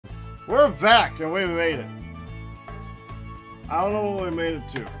We're back and we made it. I don't know what we made it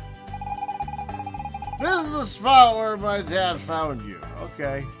to. This is the spot where my dad found you.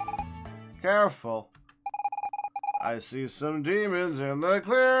 Okay. Careful. I see some demons in the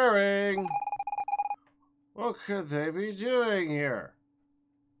clearing. What could they be doing here?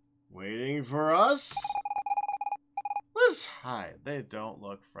 Waiting for us? Let's hide. They don't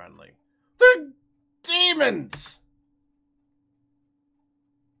look friendly. They're demons!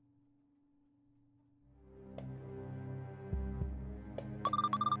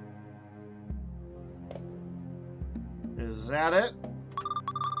 Is that it?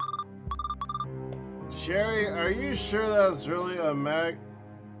 Sherry, are you sure that's really a megalith?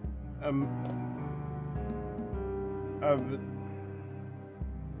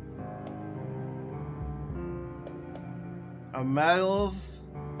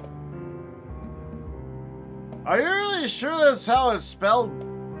 Are you really sure that's how it's spelled?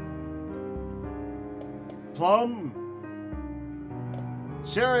 Plum?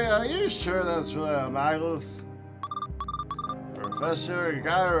 Sherry, are you sure that's really a megalith?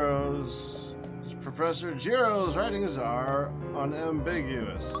 Professor Jiro's writings are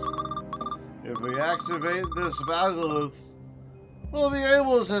unambiguous. If we activate this megalith, we'll be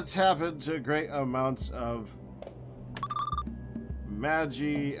able to tap into great amounts of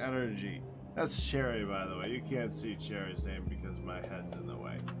magi energy. That's Cherry, by the way. You can't see Cherry's name because my head's in the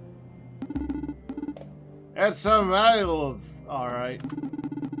way. It's a megalith, alright.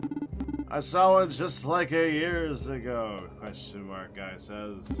 I saw one just like it years ago, question mark guy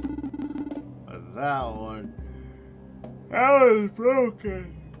says. But that one is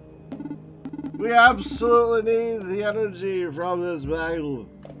broken. We absolutely need the energy from this megalith.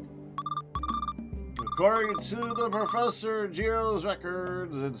 According to the Professor Jiro's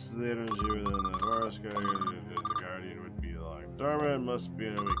records, it's the energy within the forest guardian. The guardian would be lying dormant, must be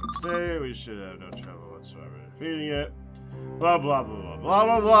in a weakened state. We should have no trouble whatsoever defeating it. Blah blah blah blah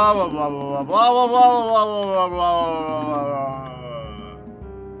blah blah blah blah blah blah blah blah blah blah.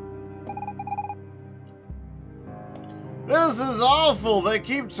 This is awful. They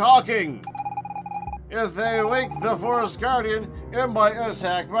keep talking. If they wake the forest guardian, it might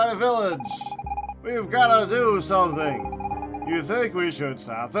attack my village. We've got to do something. You think we should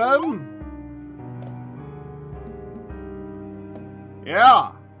stop them?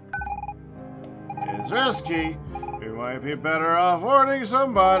 Yeah. It's risky. We might be better off warning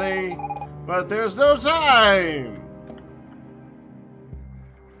somebody, but there's no time.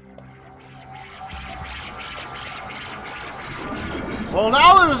 Well,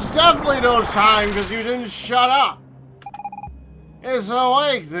 now there's definitely no time because you didn't shut up. It's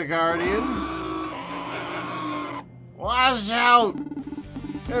awake, the Guardian. Watch out!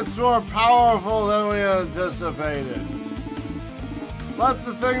 It's more powerful than we anticipated. Let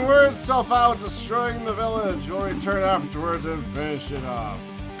the thing wear itself out, destroying the village. We'll return afterwards and finish it off.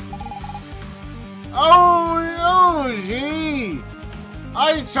 Oh no, gee!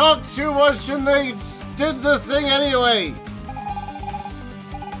 I talked too much and they did the thing anyway.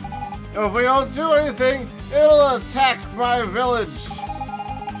 If we don't do anything, it'll attack my village.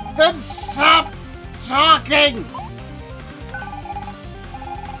 Then stop talking!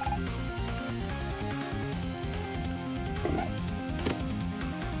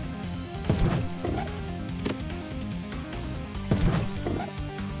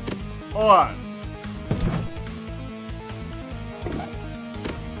 Hold on.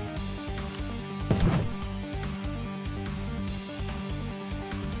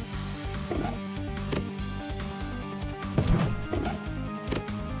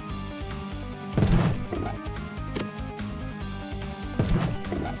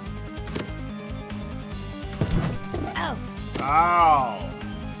 Ow.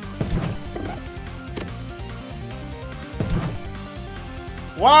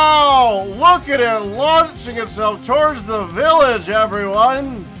 Wow, look at it launching itself towards the village,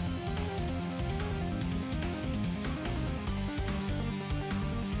 everyone.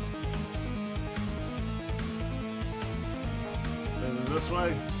 Is it this way?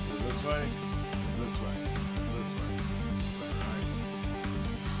 Is it this way? This way. This way.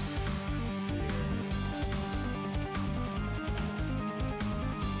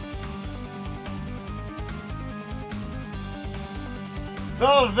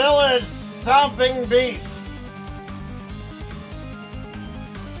 The village stomping beast.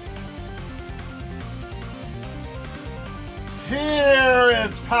 Fear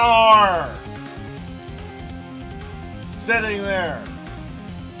its power. Sitting there.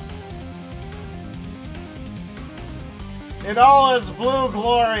 In all its blue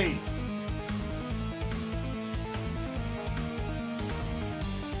glory.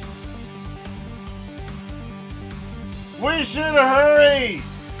 We should hurry!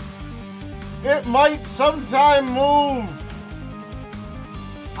 It might sometime move!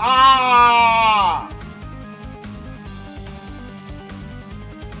 Ah!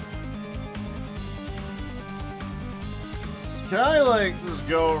 Can I, like, just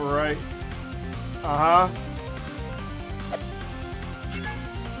go right? Uh-huh.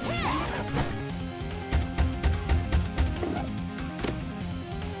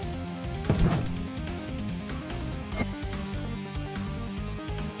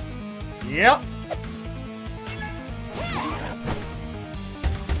 Yep.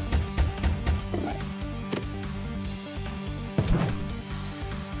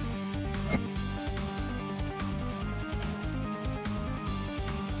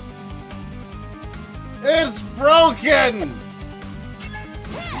 It's broken!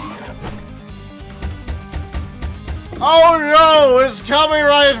 Oh no! It's coming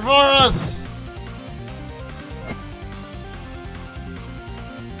right for us!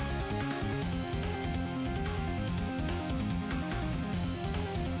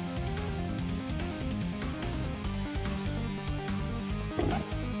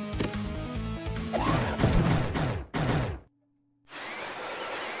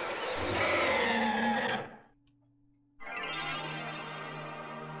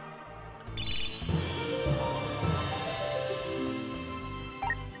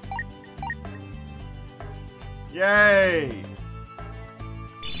 Yay!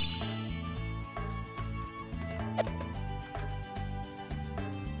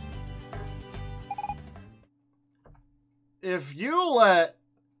 If you let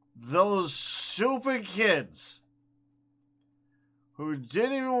those stupid kids who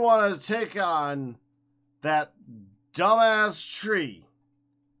didn't even want to take on that dumbass tree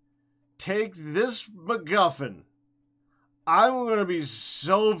take this MacGuffin, I'm going to be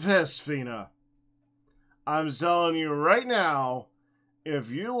so pissed, Fina. I'm telling you right now,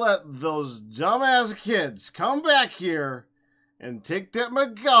 if you let those dumbass kids come back here and take that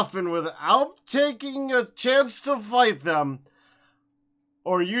MacGuffin without taking a chance to fight them,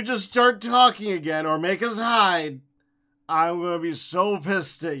 or you just start talking again or make us hide, I'm going to be so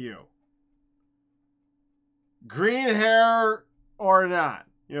pissed at you. Green hair or not.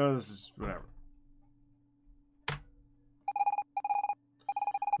 You know, this is whatever.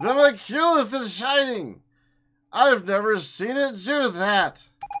 The Maculath is shining. I've never seen it do that.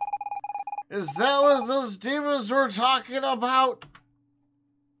 Is that what those demons were talking about?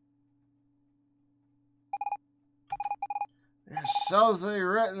 There's something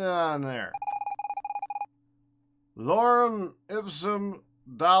written on there. Lorem ipsum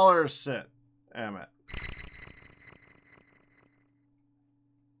dollar sit. Damn it.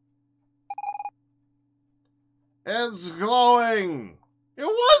 It's glowing. It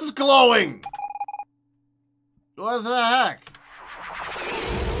was glowing. What the heck?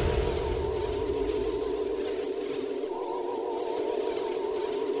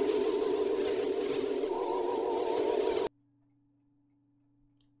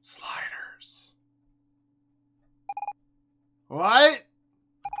 Sliders. What?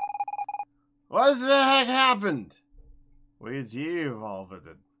 What the heck happened? We de-evolved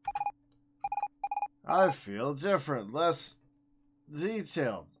it. I feel different, less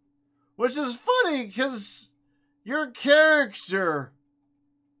detailed. Which is funny, because your character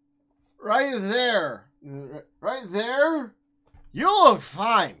right there, you look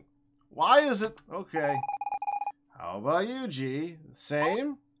fine. Why is it? Okay. How about you, G?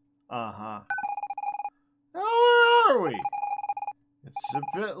 Same? Uh-huh. Now where are we? It's a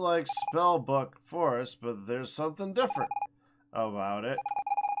bit like Spellbook Forest, but there's something different about it.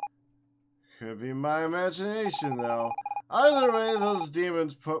 Could be my imagination, though. Either way, those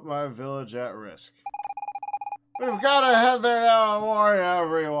demons put my village at risk. We've got to head there now and warn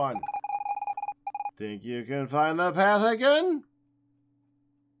everyone. Think you can find the path again?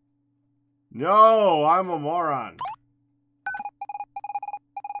 No, I'm a moron.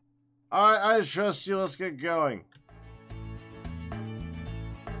 Alright, I trust you. Let's get going.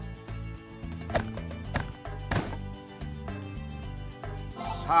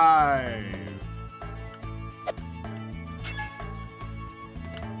 Hi.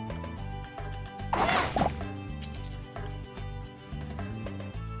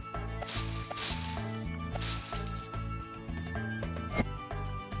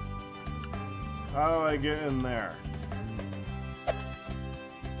 How do I get in there?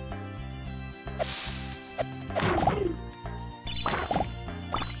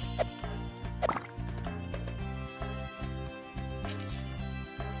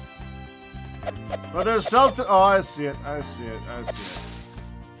 But there's something. Oh, I see it. I see it. I see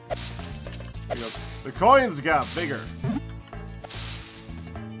it. The coins got bigger.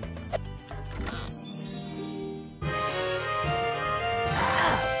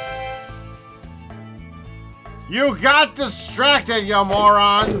 You got distracted, you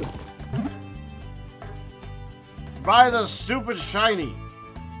moron! By the stupid shiny.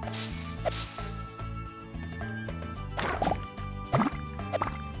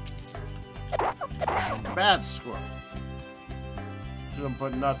 Bad squirrel. Shouldn't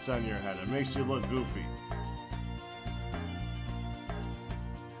put nuts on your head. It makes you look goofy.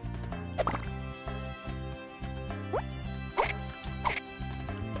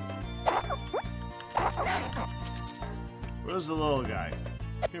 Where's the little guy?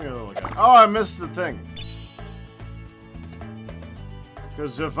 Give me a little guy. Oh, I missed the thing.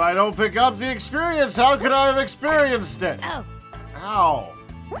 Because if I don't pick up the experience, how could I have experienced it? Oh. Ow.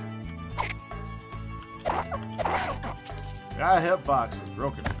 That hitbox is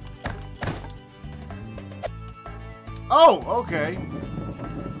broken. Oh, okay.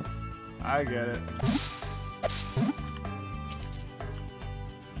 I get it.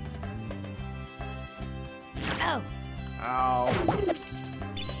 Oh. Ow.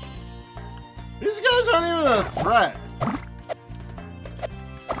 These guys aren't even a threat.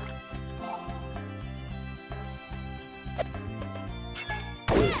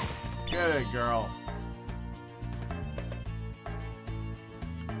 Get it, girl.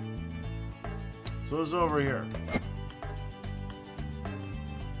 So what's over here?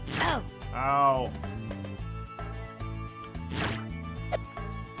 Oh. Ow.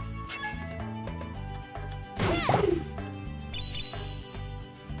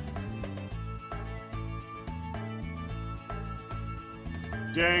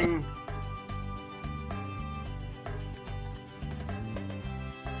 Ding.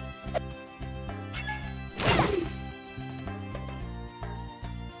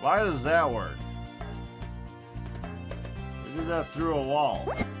 Why does that work? We did that through a wall.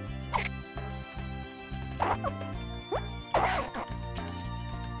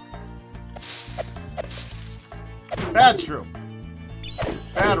 Bad shroom.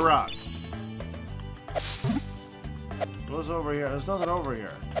 Bad rock. What's over here? There's nothing over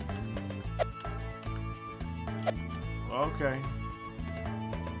here. Okay.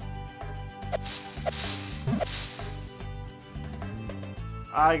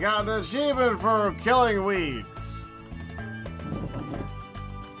 I got an achievement for killing weeds.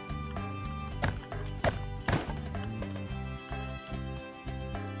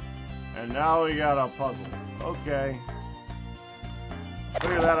 And now we got a puzzle. Okay.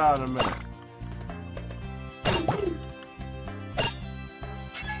 Figure that out in a minute.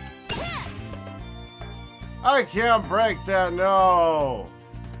 I can't break that, no!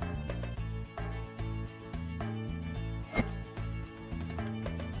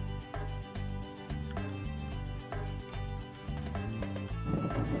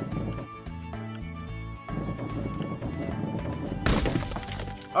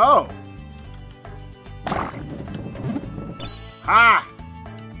 Oh! Ha!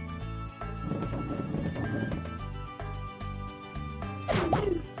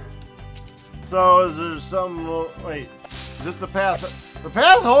 So is there some... Wait, is this the path? The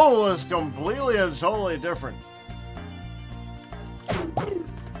path hole is completely and totally different.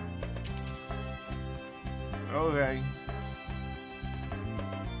 Okay.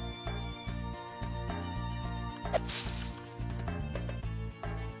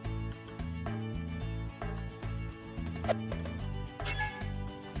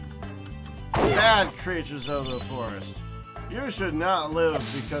 Bad creatures of the forest. You should not live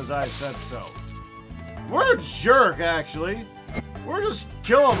because I said so. We're a jerk, actually. We're just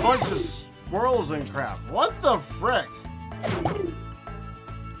kill a bunch of squirrels and crap. What the frick?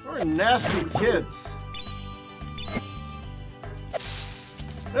 We're nasty kids.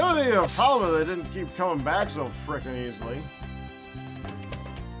 It wouldn't be a problem if they didn't keep coming back so frickin' easily.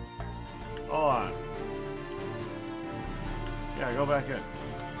 Hold on. Yeah, go back in.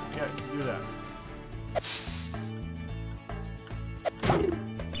 Yeah, do that.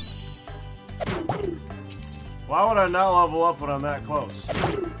 Why would I not level up when I'm that close?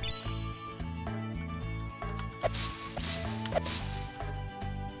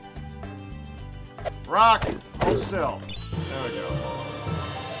 Rock! Hold still. There we go.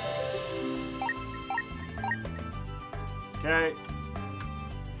 Okay.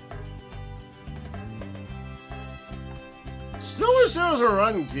 Still wish there was a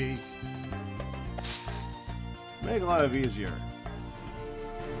run key. Make life easier.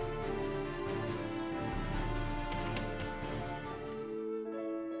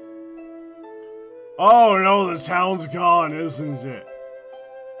 Oh no, the town's gone, isn't it?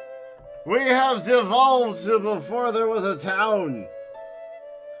 We have devolved to before there was a town.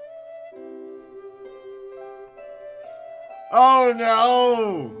 Oh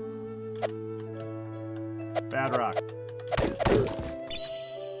no! Bad rock.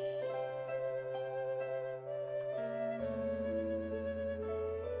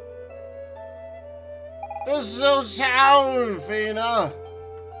 This is no town, Fina.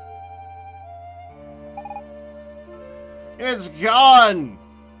 It's gone.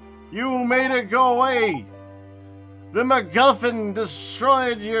 You made it go away. The MacGuffin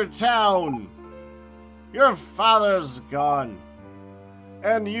destroyed your town. Your father's gone.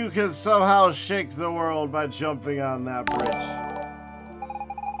 And you can somehow shake the world by jumping on that bridge.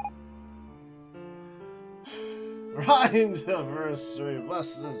 RIND anniversary.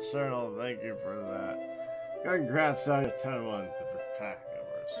 Blessed eternal. Thank you for that. Congrats on your 10-1 pack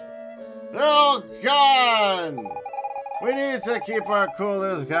anniversary. They're all gone! We need to keep our cool.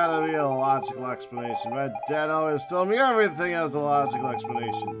 There's gotta be a logical explanation. My dad always told me everything has a logical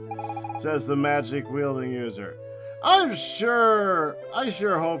explanation, says the magic wielding user. I sure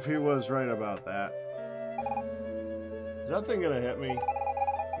hope he was right about that. Is that thing gonna hit me?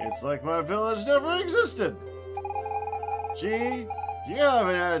 It's like my village never existed. Gee, do you have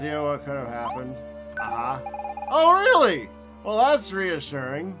any idea what could have happened? Uh-huh. Oh, really? Well, that's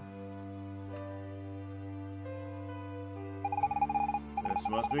reassuring. This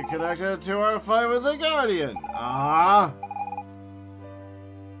must be connected to our fight with the Guardian. Uh-huh.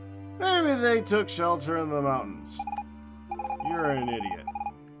 Maybe they took shelter in the mountains. You're an idiot.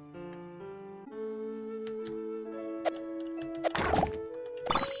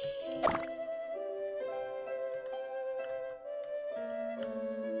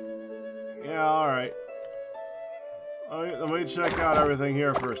 Yeah, alright. Let me check out everything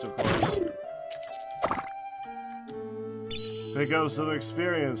here first, of course. Pick up some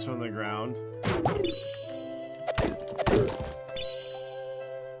experience from the ground.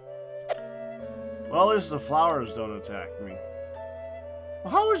 Well, at least the flowers don't attack me.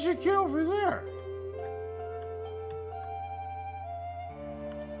 Well, how would you get over there?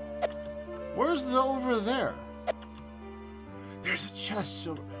 Where's the over there? There's a chest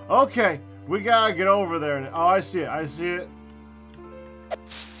over... Okay, we gotta get over there. Oh, I see it. I see it.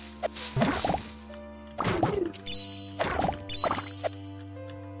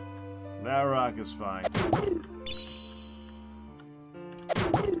 That rock is fine.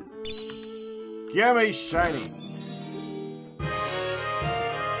 Gimme shiny.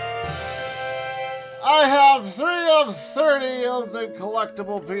 I have 3 of 30 of the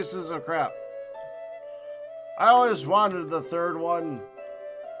collectible pieces of crap. I always wanted the 3rd one.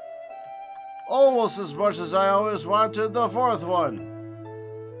 Almost as much as I always wanted the 4th one.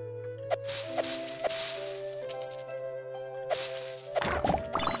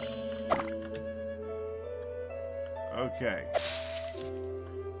 Okay.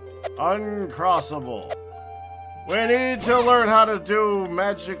 Uncrossable. We need to learn how to do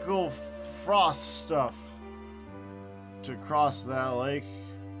magical frost stuff to cross that lake.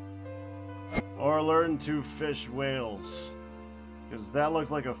 Or learn to fish whales. Because that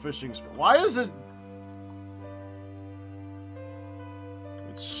looked like a fishing spot. Why is it...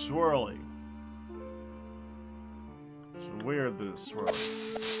 It's swirly. It's weird that it's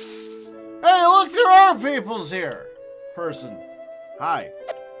swirly. Hey, look, there are peoples here! Person. Hi.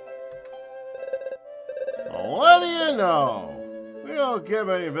 Well, what do you know? We don't get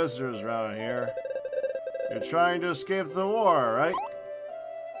many visitors around here. You're trying to escape the war, right?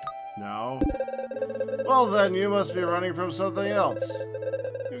 No. Well then, you must be running from something else.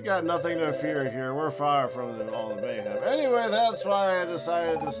 You've got nothing to fear here. We're far from all the mayhem. Anyway, that's why I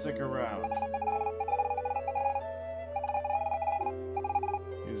decided to stick around.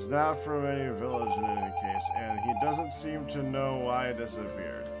 He's not from any village in any case, and he doesn't seem to know why I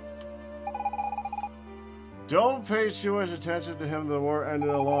disappeared. Don't pay too much attention to him. The war ended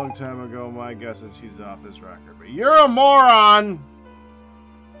a long time ago. My guess is he's off his record. But you're a moron!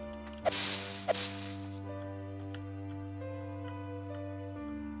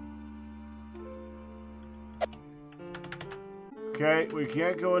 Okay, we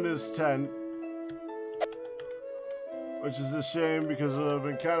can't go in his tent. Which is a shame because it would have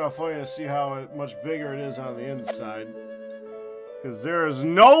been kind of funny to see how much bigger it is on the inside. Because there is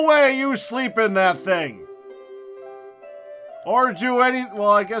no way you sleep in that thing! Or do any...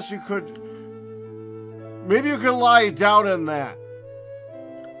 Well, I guess you could... Maybe you could lie down in that.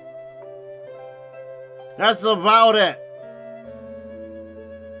 That's about it.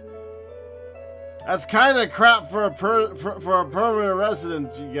 That's kind of crap for a permanent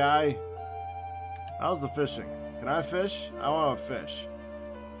resident, you guy. How's the fishing? Can I fish? I want to fish.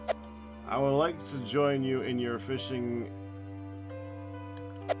 I would like to join you in your fishing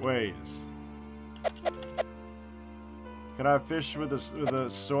ways. Can I fish with a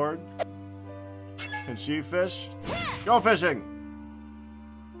sword? Can she fish? Go fishing!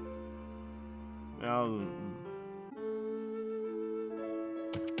 Now...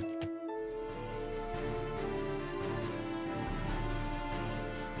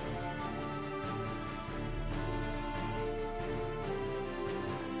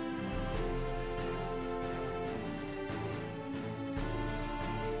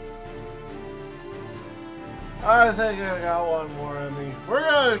 I think I got one more in me. We're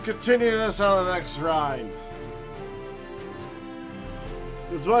gonna continue this on the next ride.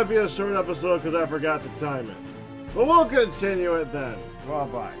 This might be a short episode because I forgot to time it. But we'll continue it then.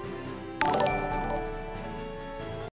 Bye-bye.